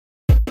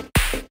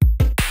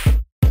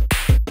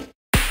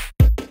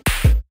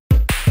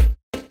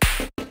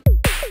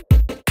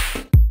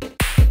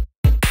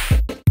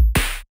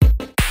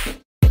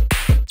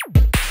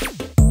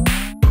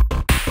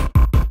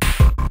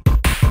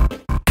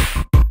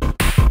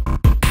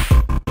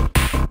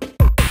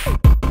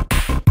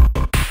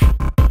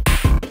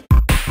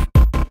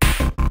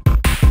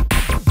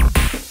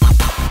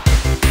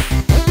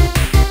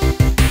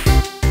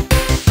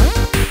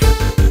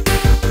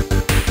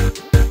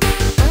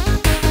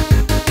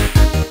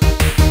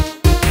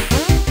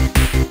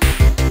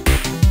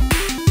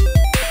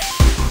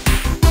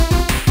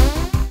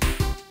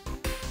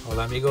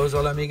amigos,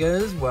 hola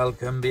amigas,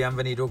 welcome,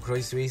 bienvenido,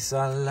 croeso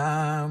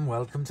salam,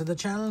 welcome to the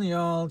channel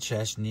y'all,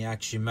 Cheshniak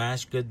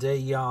Shimash, good day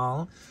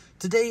y'all.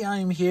 Today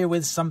I'm here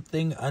with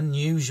something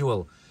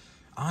unusual.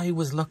 I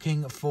was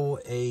looking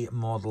for a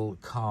model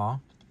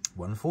car,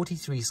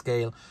 1/43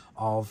 scale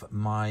of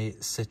my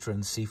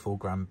Citroen C4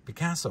 Grand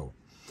Picasso.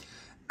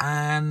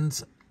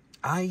 And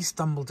I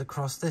stumbled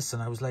across this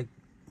and I was like,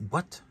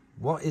 what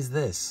is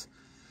this?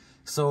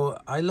 So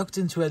I looked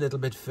into it a little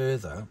bit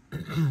further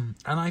and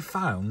I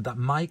found that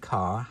my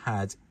car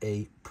had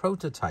a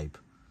prototype,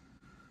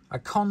 a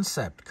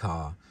concept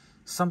car,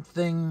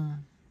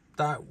 something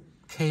that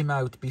came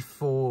out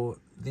before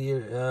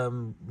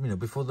the,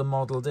 before the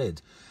model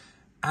did.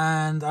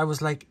 And I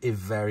was like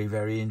very,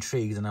 very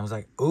intrigued, and I was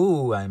like,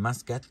 oh, I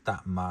must get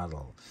that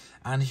model.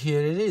 And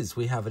here it is.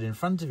 We have it in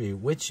front of you,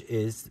 which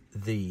is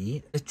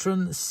the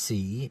Citroen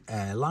C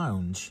Air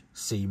Lounge,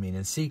 C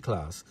meaning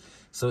C-Class.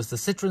 So it's the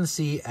Citroen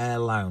C Air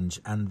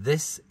Lounge, and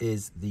this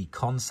is the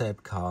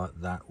concept car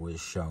that was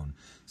shown.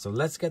 So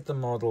let's get the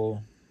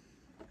model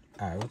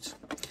out.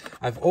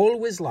 I've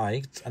always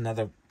liked,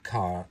 another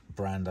car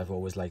brand I've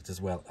always liked as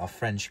well, are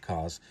French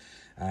cars,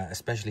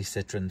 especially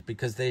Citroen,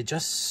 because they're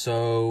just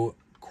so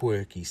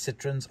quirky.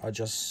 Citroens are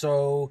just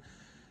so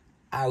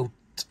out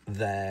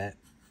there.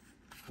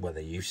 Well,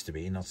 they used to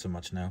be, not so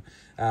much now,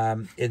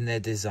 in their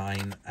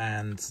design,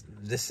 and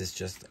this is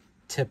just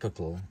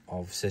typical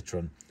of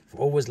Citroen. I've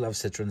always loved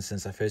Citroen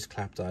since I first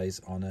clapped eyes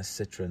on a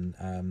Citroen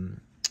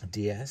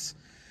DS,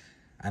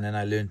 and then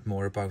I learned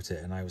more about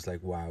it, and I was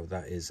like, wow,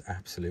 that is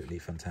absolutely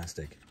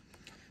fantastic.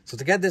 So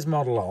to get this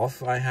model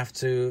off, I have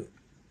to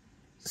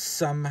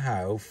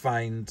somehow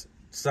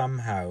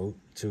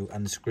to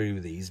unscrew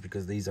these,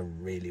 because these are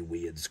really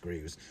weird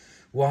screws.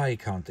 Why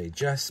can't they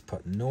just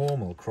put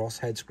normal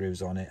crosshead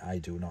screws on it? I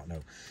do not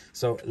know.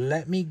 So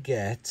let me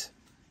get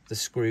the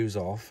screws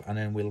off, and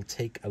then we'll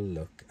take a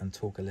look and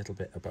talk a little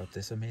bit about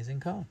this amazing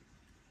car.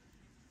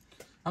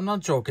 I'm not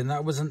joking,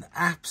 that was an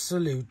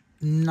absolute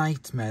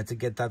nightmare to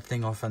get that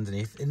thing off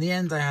underneath. In the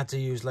end, I had to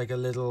use like a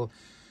little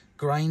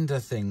grinder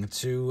thing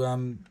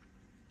to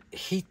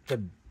heat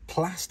the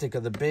plastic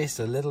of the base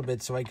a little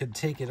bit so I could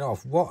take it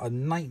off. What a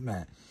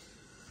nightmare.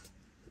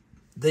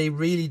 They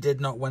really did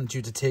not want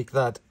you to take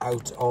that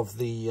out of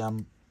the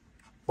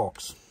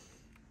box.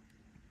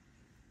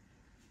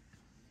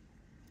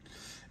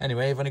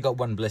 Anyway, I've only got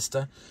one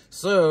blister,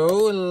 so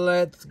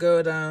let's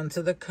go down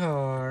to the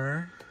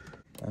car.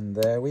 And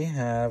there we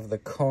have the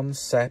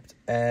Concept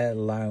Air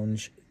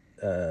Lounge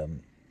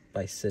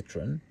by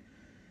Citroen.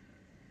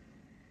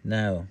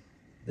 Now,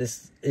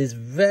 this is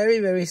very,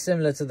 very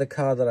similar to the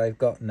car that I've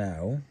got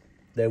now.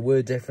 There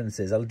were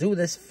differences. I'll do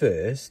this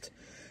first,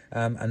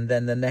 and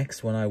then the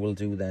next one I will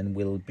do then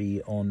will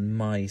be on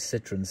my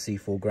Citroen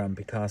C4 Grand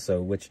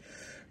Picasso, which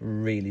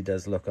really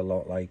does look a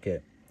lot like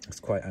it. It's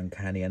quite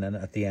uncanny, and then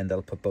at the end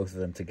I'll put both of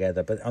them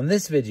together. But on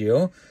this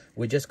video,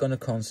 we're just going to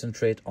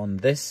concentrate on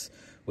this,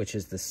 which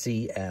is the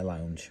C Air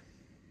Lounge.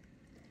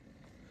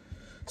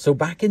 So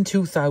back in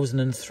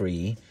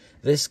 2003,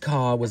 this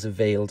car was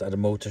unveiled at a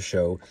motor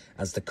show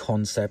as the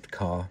concept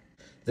car.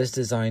 This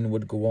design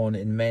would go on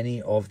in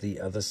many of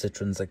the other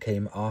Citroens that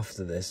came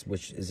after this,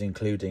 which is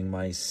including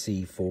my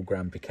C4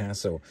 Grand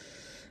Picasso.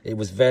 It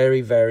was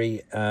very,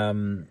 very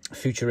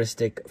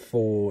futuristic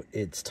for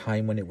its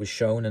time when it was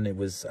shown, and it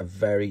was a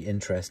very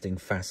interesting,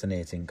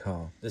 fascinating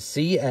car. The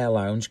C Air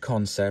Lounge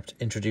concept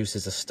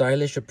introduces a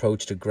stylish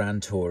approach to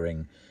grand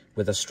touring,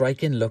 with a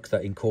striking look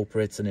that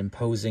incorporates an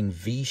imposing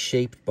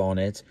V-shaped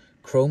bonnet,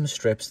 chrome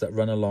strips that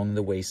run along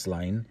the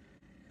waistline,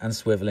 and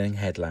swiveling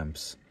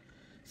headlamps.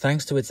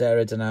 Thanks to its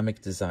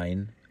aerodynamic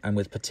design, and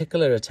with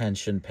particular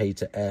attention paid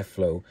to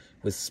airflow,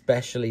 with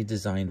specially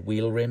designed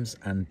wheel rims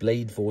and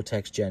blade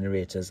vortex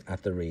generators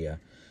at the rear,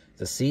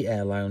 the C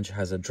Air Lounge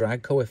has a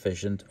drag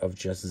coefficient of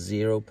just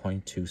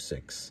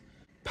 0.26.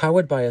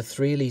 Powered by a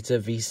 3-litre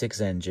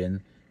V6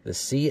 engine, the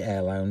C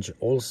Air Lounge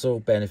also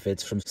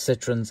benefits from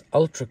Citroen's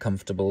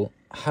ultra-comfortable,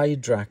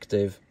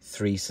 high-dractive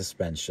 3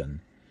 suspension.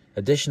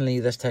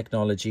 Additionally, this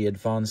technology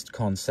advanced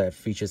concept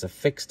features a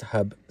fixed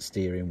hub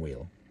steering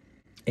wheel,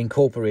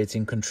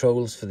 incorporating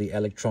controls for the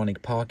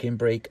electronic parking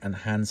brake and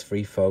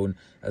hands-free phone,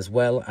 as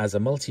well as a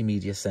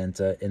multimedia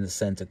center in the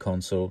center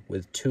console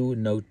with 2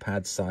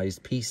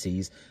 notepad-sized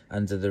PCs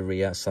under the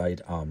rear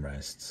side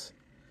armrests.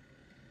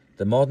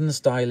 The modern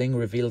styling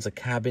reveals a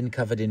cabin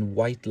covered in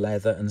white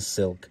leather and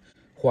silk,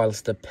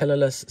 whilst a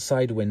pillarless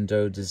side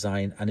window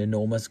design and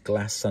enormous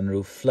glass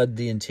sunroof flood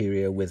the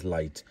interior with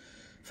light.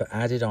 For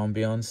added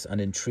ambiance, an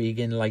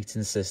intriguing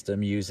lighting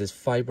system uses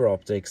fiber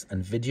optics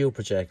and video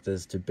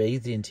projectors to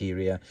bathe the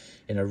interior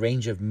in a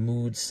range of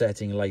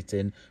mood-setting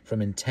lighting,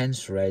 from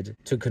intense red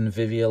to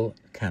convivial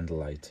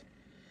candlelight.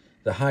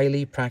 The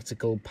highly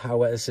practical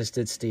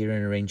power-assisted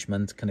steering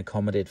arrangement can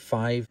accommodate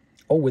 5,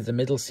 or with the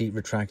middle seat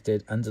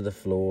retracted under the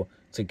floor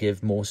to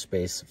give more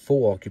space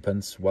for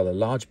occupants, while a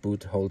large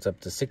boot holds up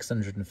to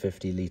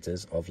 650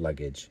 litres of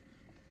luggage.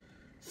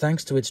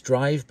 Thanks to its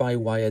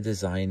drive-by-wire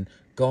design,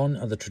 Gone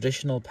are the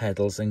traditional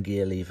pedals and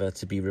gear lever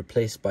to be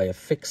replaced by a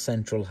fixed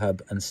central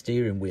hub and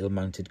steering wheel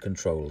mounted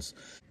controls.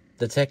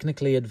 The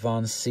technically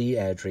advanced C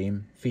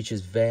Airstream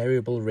features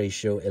variable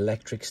ratio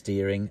electric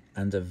steering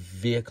and a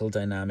vehicle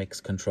dynamics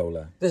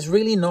controller. There's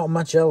really not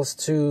much else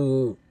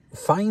to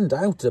find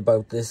out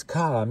about this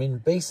car. I mean,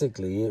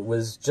 basically it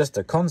was just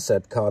a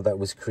concept car that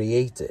was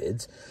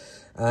created.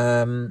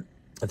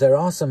 There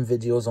are some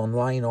videos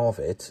online of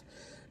it.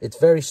 It's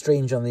very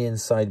strange on the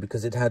inside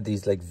because it had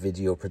these like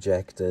video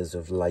projectors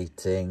of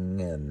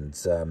lighting and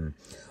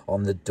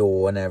on the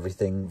door and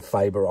everything,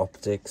 fiber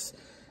optics.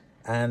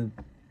 And,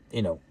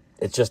 you know,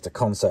 it's just a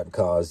concept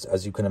car.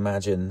 As you can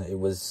imagine, it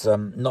was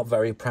not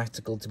very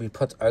practical to be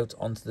put out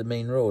onto the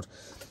main road.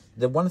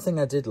 The one thing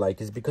I did like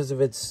is because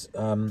of its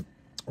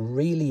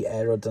really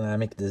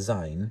aerodynamic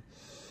design,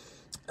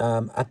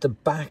 at the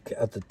back,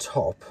 at the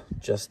top,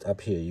 just up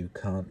here, you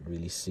can't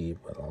really see,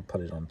 but I'll put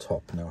it on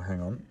top now,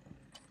 hang on.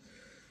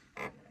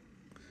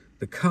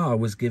 The car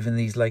was given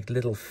these like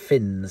little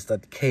fins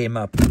that came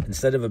up.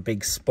 Instead of a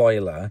big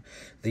spoiler,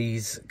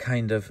 these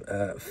kind of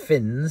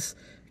fins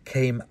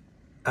came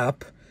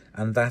up,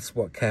 and that's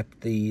what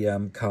kept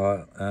the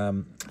car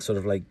sort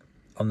of like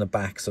on the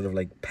back, sort of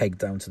like pegged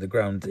down to the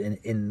ground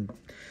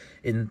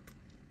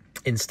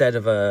instead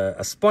of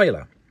a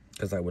spoiler,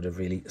 because that would have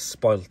really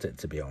spoilt it,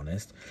 to be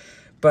honest.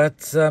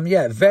 But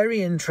yeah,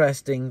 very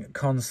interesting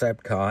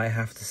concept car, I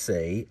have to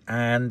say.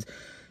 And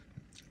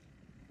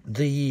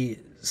the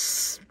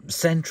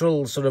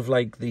central sort of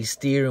like the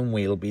steering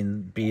wheel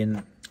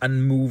being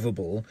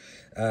unmovable,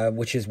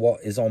 which is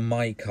what is on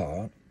my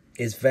car,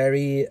 is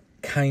very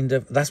kind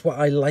of, that's what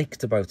I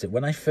liked about it.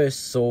 When I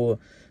first saw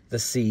the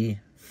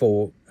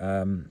C4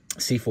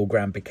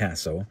 Grand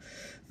Picasso,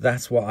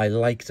 that's what I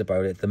liked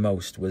about it the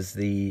most, was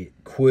the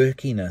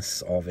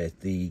quirkiness of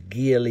it. The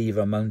gear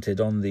lever mounted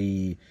on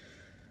the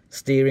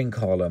steering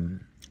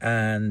column,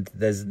 and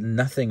there's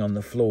nothing on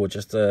the floor,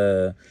 just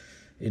a,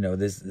 you know,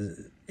 there's,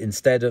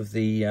 instead of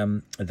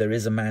the there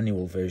is a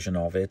manual version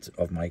of it,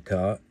 of my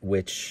car,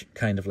 which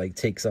kind of like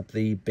takes up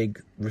the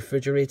big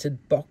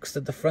refrigerated box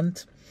at the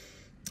front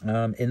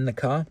in the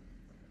car.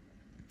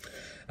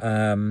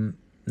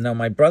 Now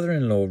my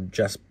brother-in-law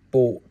just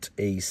bought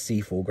a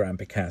C4 Grand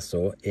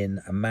Picasso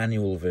in a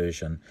manual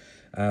version,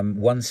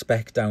 one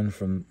spec down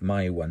from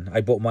my one.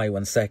 I bought my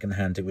one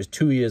secondhand. It was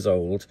 2 years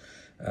old.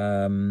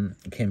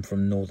 It came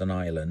from Northern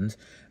Ireland,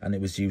 and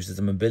it was used as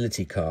a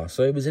mobility car,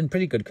 so it was in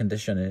pretty good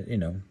condition, you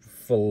know,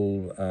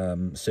 full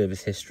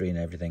service history and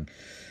everything.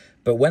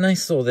 But when I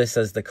saw this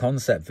as the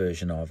concept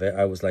version of it,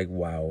 I was like,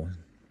 wow,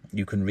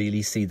 you can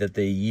really see that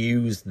they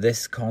used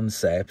this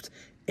concept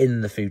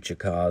in the future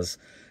cars.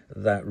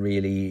 That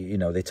really, you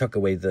know, they took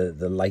away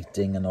the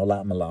lighting and all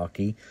that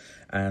malarkey,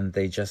 and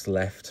they just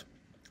left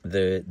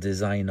the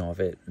design of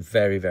it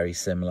very, very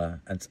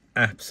similar. And it's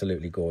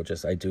absolutely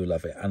gorgeous. I do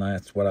love it, and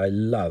that's what I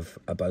love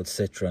about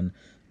Citroen,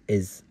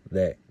 is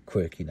their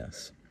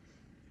quirkiness.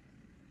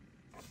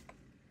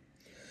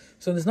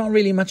 So there's not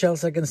really much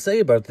else I can say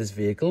about this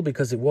vehicle,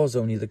 because it was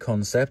only the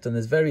concept and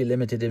there's very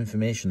limited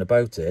information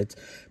about it.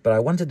 But I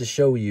wanted to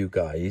show you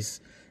guys,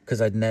 because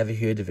I'd never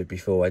heard of it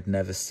before. I'd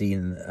never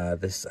seen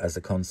this as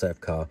a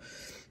concept car,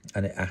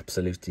 and it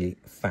absolutely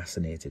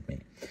fascinated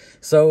me.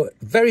 So,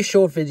 very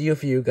short video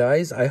for you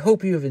guys. I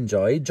hope you have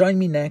enjoyed. Join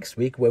me next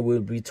week, where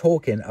we'll be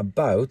talking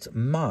about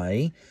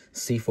my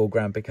C4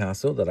 Grand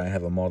Picasso that I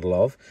have a model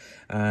of.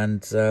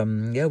 And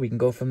yeah, we can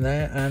go from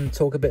there and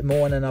talk a bit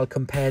more, and then I'll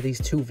compare these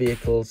two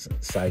vehicles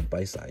side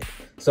by side.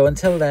 So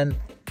until then,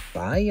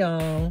 bye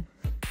y'all.